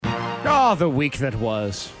Oh, the week that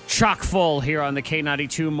was. Chock full here on the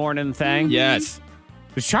K92 morning thing. Yes.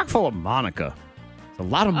 It was chock full of Monica. A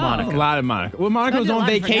lot of Monica. A lot of Monica. Well, Monica was on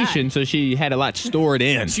vacation, so she had a lot stored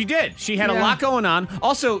in. She did. She had a lot going on.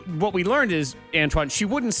 Also, what we learned is, Antoine, she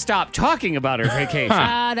wouldn't stop talking about her vacation.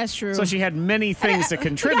 That's true. So she had many things to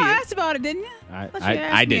contribute. You asked about it, didn't you?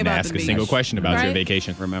 I didn't ask a single question about your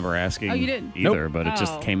vacation. Remember asking you didn't? either, but it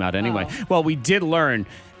just came out anyway. Well, we did learn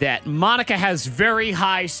that Monica has very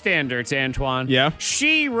high standards, Antoine. Yeah?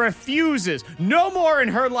 She refuses. No more in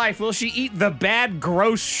her life will she eat the bad,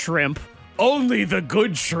 gross shrimp. Only the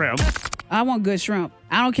good shrimp. I want good shrimp.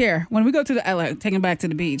 I don't care. When we go to the taking back to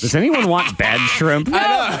the beach. Does anyone want bad shrimp?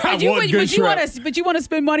 No, but you want to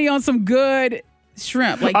spend money on some good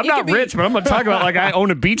shrimp. Like I'm not rich, but I'm going to talk about like I own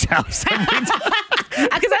a beach house. Because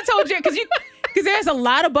I told you, because there's a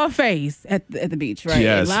lot of buffets at the beach, right?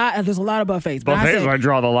 Yes. There's a lot of buffets. Buffets, I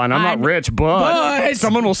draw the line. I'm not rich, but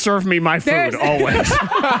someone will serve me my food always.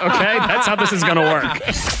 Okay? That's how this is going to work.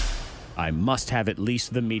 I must have at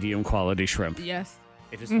least the medium quality shrimp. Yes.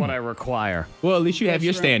 It is what I require. Well, at least you have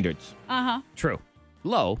your standards. Uh-huh. True.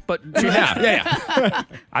 Low, but you have. Yeah.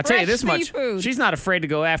 I'll tell you this much. Seafood. She's not afraid to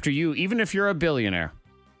go after you, even if you're a billionaire.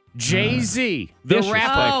 Jay-Z, the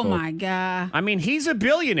rapper. Oh, my God. I mean, he's a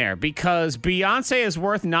billionaire because Beyonce is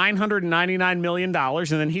worth $999 million, and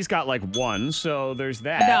then he's got like one, so there's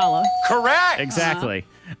that. $1. Correct. Exactly.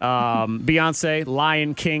 Beyonce,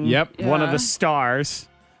 Lion King, one of the stars.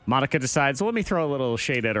 Monica decides, well, let me throw a little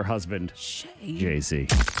shade at her husband, Jay-Z.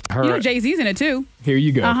 You know Jay-Z's in it, too. Here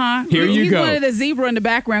you go. Uh-huh. He's one of the zebra in the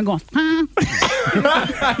background going, huh?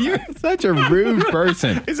 You're such a rude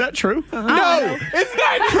person. Is that true? No, it's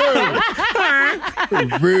not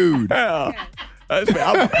true. Rude.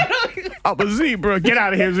 I'm a zebra. Get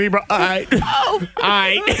out of here, zebra. All right. All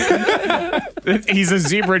right. He's a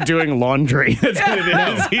zebra doing laundry. That's what it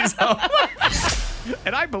is. He's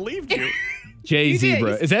and I believed you. Jay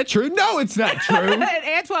Zebra. Is that true? No, it's not true. And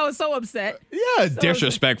Antoine was so upset. Yeah,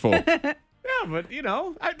 disrespectful. Yeah, but, you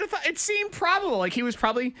know, it seemed probable. Like he was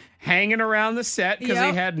probably hanging around the set because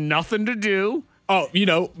he had nothing to do. Oh,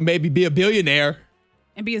 maybe be a billionaire.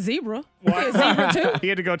 And be a zebra. Be a zebra, too. He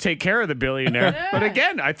had to go take care of the billionaire. Yeah. But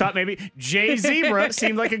again, I thought maybe Jay Zebra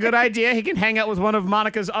seemed like a good idea. He can hang out with one of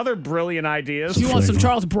Monica's other brilliant ideas. You want some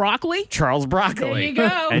Charles Broccoli? Charles Broccoli. There you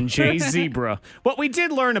go. And Jay Zebra. What we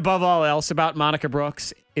did learn above all else about Monica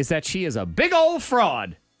Brooks is that she is a big old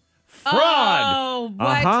fraud. Fraud. Oh, what?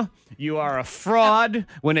 Uh-huh. You are a fraud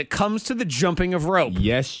when it comes to the jumping of rope.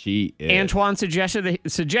 Yes, she is. Antoine suggested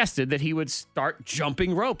that he would start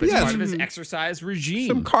jumping rope as part of his exercise regime.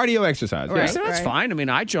 Some cardio exercise. Right. So that's fine. I mean,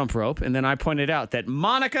 I jump rope, and then I pointed out that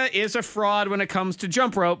Monica is a fraud when it comes to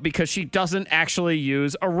jump rope because she doesn't actually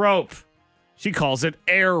use a rope. She calls it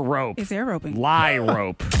air rope. It's air roping. Lie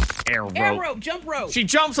rope. Air rope. Jump rope. She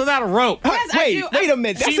jumps without a rope. Yes, wait a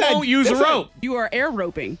minute. She won't use a rope. You are air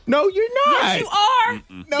roping. No, you're not. Yes, you are.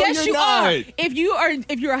 No, yes, you're you not. are.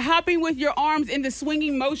 If you're hopping with your arms in the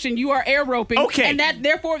swinging motion, you are air roping. Okay. And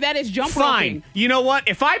therefore that is jump Fine. roping. You know what?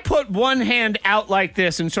 If I put one hand out like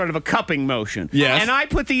this in sort of a cupping motion, yes, and I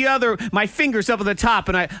put my fingers up at the top,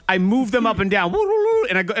 and I move them up and down,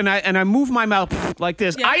 and I move my mouth like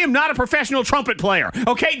this. Yeah. I am not a professional trumpet player.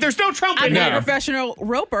 Okay, there's no trumpet. I'm not a professional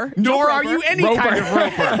roper. Nor are you any kind of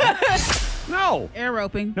roper. No. Air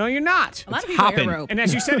roping. No, you're not. A lot of people hopping. air rope. And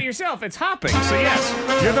as you said it yourself, it's hopping. So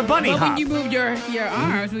yes, you're the bunny but hop. when you move your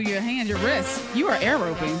arms, with your hands, your wrists, you are air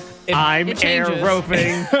roping. I'm air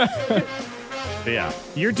roping. Yeah.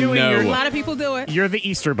 You're doing a lot of people do it. You're the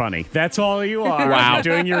Easter Bunny. That's all you are. Wow. You're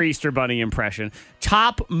doing your Easter Bunny impression.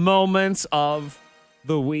 Top moments of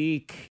the week.